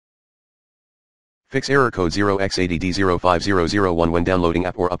Fix error code 0x80D05001 when downloading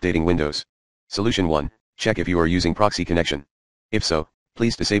app or updating Windows. Solution 1. Check if you are using proxy connection. If so,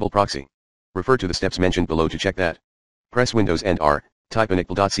 please disable proxy. Refer to the steps mentioned below to check that. Press Windows and R, type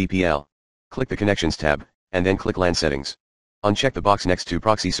untitled.cpl. Click the Connections tab, and then click LAN Settings. Uncheck the box next to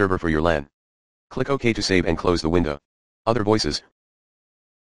Proxy Server for your LAN. Click OK to save and close the window. Other voices.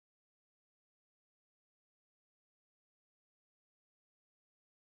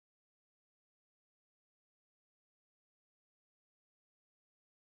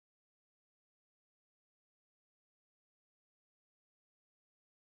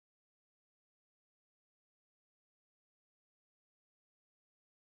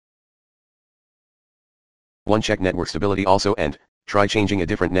 One. Check network stability also and try changing a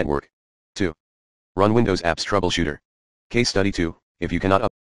different network. 2. Run Windows Apps Troubleshooter. Case Study 2. If you cannot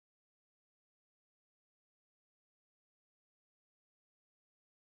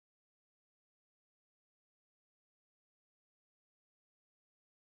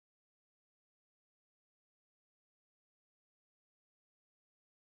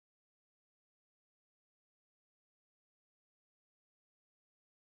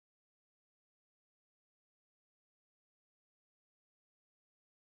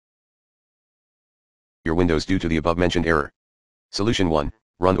your Windows due to the above mentioned error. Solution 1.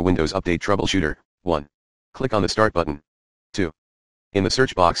 Run the Windows Update Troubleshooter. 1. Click on the Start button. 2. In the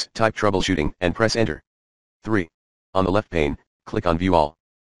search box, type Troubleshooting and press Enter. 3. On the left pane, click on View All.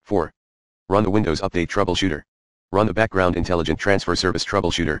 4. Run the Windows Update Troubleshooter. Run the Background Intelligent Transfer Service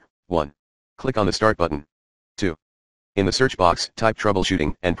Troubleshooter. 1. Click on the Start button. 2. In the search box, type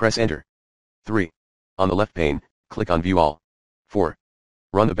Troubleshooting and press Enter. 3. On the left pane, click on View All. 4.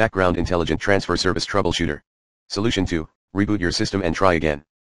 Run the Background Intelligent Transfer Service Troubleshooter. Solution 2. Reboot your system and try again.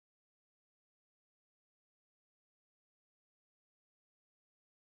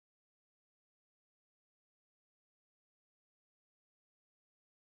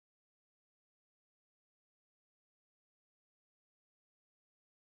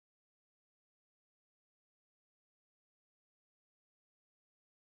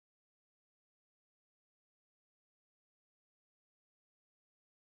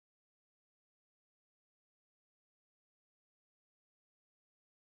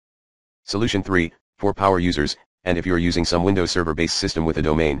 Solution 3. For power users, and if you're using some Windows Server-based system with a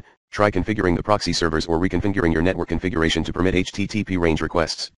domain, try configuring the proxy servers or reconfiguring your network configuration to permit HTTP range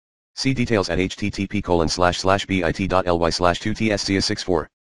requests. See details at http://bit.ly/2tscs64.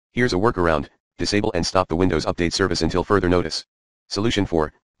 Here's a workaround: disable and stop the Windows Update service until further notice. Solution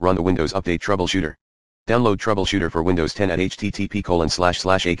 4. Run the Windows Update Troubleshooter. Download Troubleshooter for Windows 10 at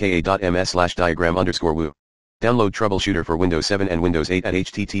http://aka.ms/diagram_woo. Download Troubleshooter for Windows 7 and Windows 8 at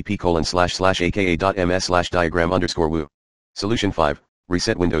http://aka.ms/diagram_woo. Solution 5.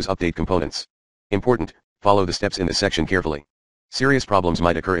 Reset Windows Update components. Important: follow the steps in this section carefully. Serious problems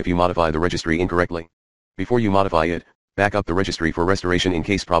might occur if you modify the registry incorrectly. Before you modify it, back up the registry for restoration in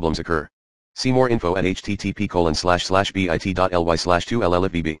case problems occur. See more info at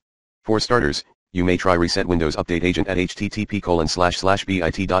http://bit.ly/2llfbb. For starters, you may try Reset Windows Update Agent at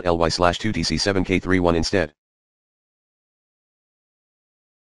http://bit.ly/2tc7k31 instead.